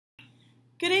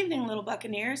Good evening, little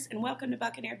Buccaneers, and welcome to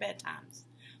Buccaneer Bedtimes.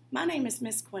 My name is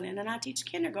Miss Quinnen, and I teach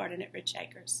kindergarten at Rich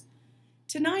Acres.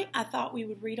 Tonight, I thought we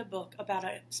would read a book about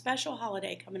a special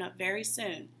holiday coming up very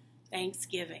soon,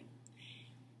 Thanksgiving.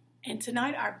 And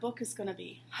tonight, our book is going to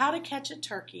be How to Catch a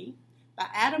Turkey by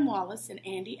Adam Wallace and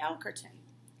Andy Elkerton.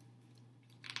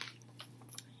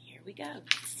 Here we go.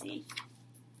 Let's see.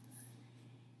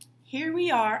 Here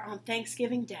we are on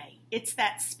Thanksgiving Day. It's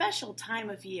that special time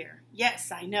of year.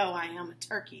 Yes, I know I am a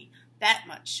turkey. That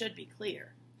much should be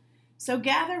clear. So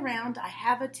gather round, I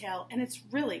have a tale, and it's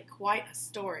really quite a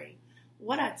story.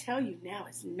 What I tell you now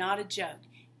is not a joke.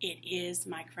 It is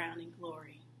my crowning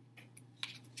glory.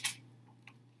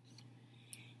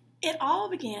 It all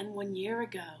began 1 year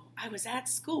ago. I was at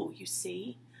school, you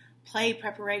see. Play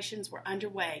preparations were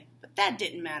underway, but that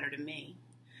didn't matter to me.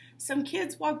 Some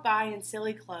kids walked by in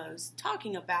silly clothes,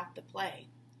 talking about the play.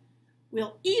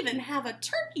 We'll even have a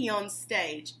turkey on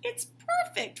stage. It's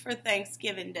perfect for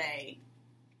Thanksgiving Day.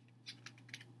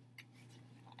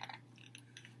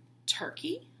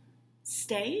 Turkey?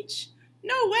 Stage?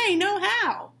 No way, no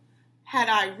how. Had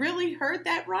I really heard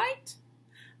that right?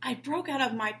 I broke out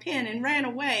of my pen and ran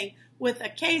away with a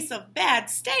case of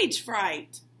bad stage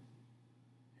fright.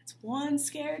 That's one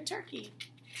scared turkey.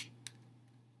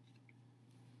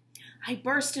 I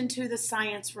burst into the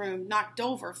science room, knocked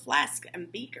over flasks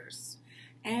and beakers,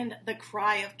 and the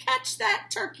cry of "Catch that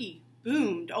turkey!"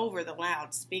 boomed over the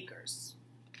loudspeakers.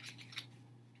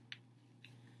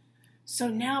 So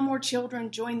now more children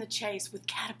joined the chase with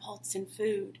catapults and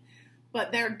food,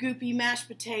 but their goopy mashed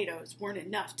potatoes weren't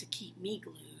enough to keep me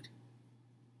glued.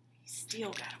 He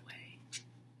still got away.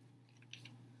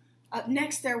 Up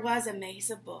next there was a maze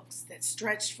of books that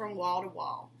stretched from wall to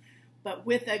wall. But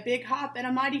with a big hop and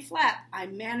a mighty flap, I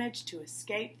managed to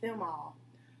escape them all.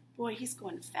 Boy, he's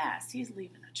going fast. He's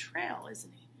leaving a trail,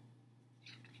 isn't he?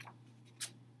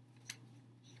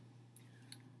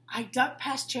 I ducked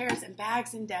past chairs and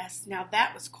bags and desks. Now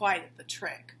that was quite the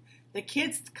trick. The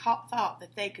kids thought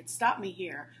that they could stop me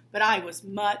here, but I was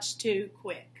much too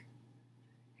quick.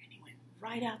 And he went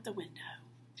right out the window.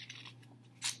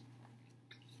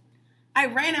 I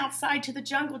ran outside to the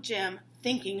jungle gym,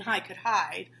 thinking I could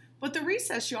hide. But the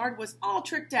recess yard was all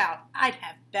tricked out. I'd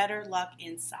have better luck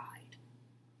inside.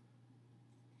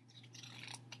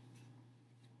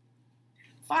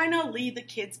 Finally, the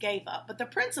kids gave up, but the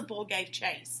principal gave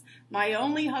chase. My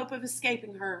only hope of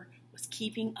escaping her was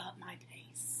keeping up my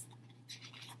pace.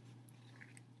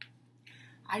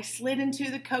 I slid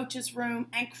into the coach's room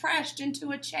and crashed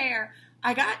into a chair.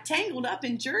 I got tangled up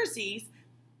in jerseys,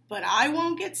 but I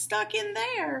won't get stuck in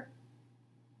there.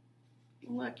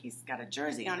 Look, he's got a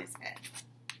jersey on his head.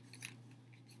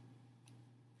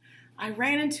 I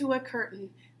ran into a curtain.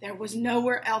 There was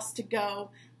nowhere else to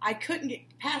go. I couldn't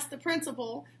get past the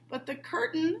principal, but the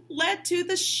curtain led to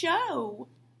the show.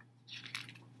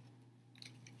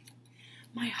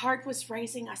 My heart was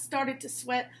racing. I started to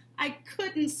sweat. I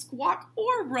couldn't squawk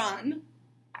or run.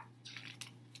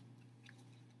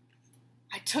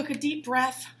 I took a deep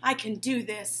breath. I can do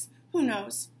this. Who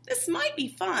knows? This might be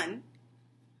fun.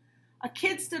 A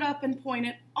kid stood up and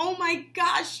pointed. "Oh my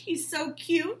gosh, he's so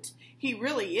cute." He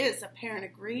really is, a parent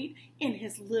agreed, in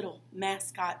his little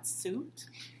mascot suit.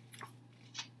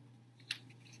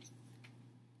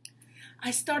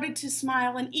 I started to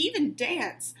smile and even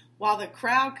dance while the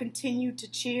crowd continued to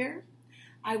cheer.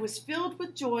 I was filled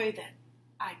with joy that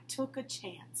I took a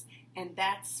chance, and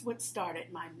that's what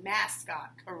started my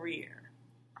mascot career.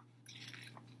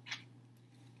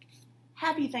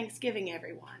 Happy Thanksgiving,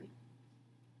 everyone.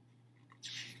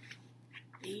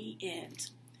 The end.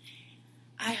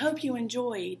 I hope you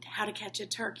enjoyed How to Catch a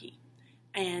Turkey,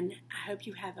 and I hope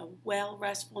you have a well,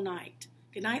 restful night.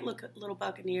 Good night, little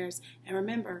Buccaneers, and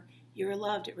remember, you're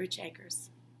loved at Rich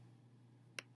Acres.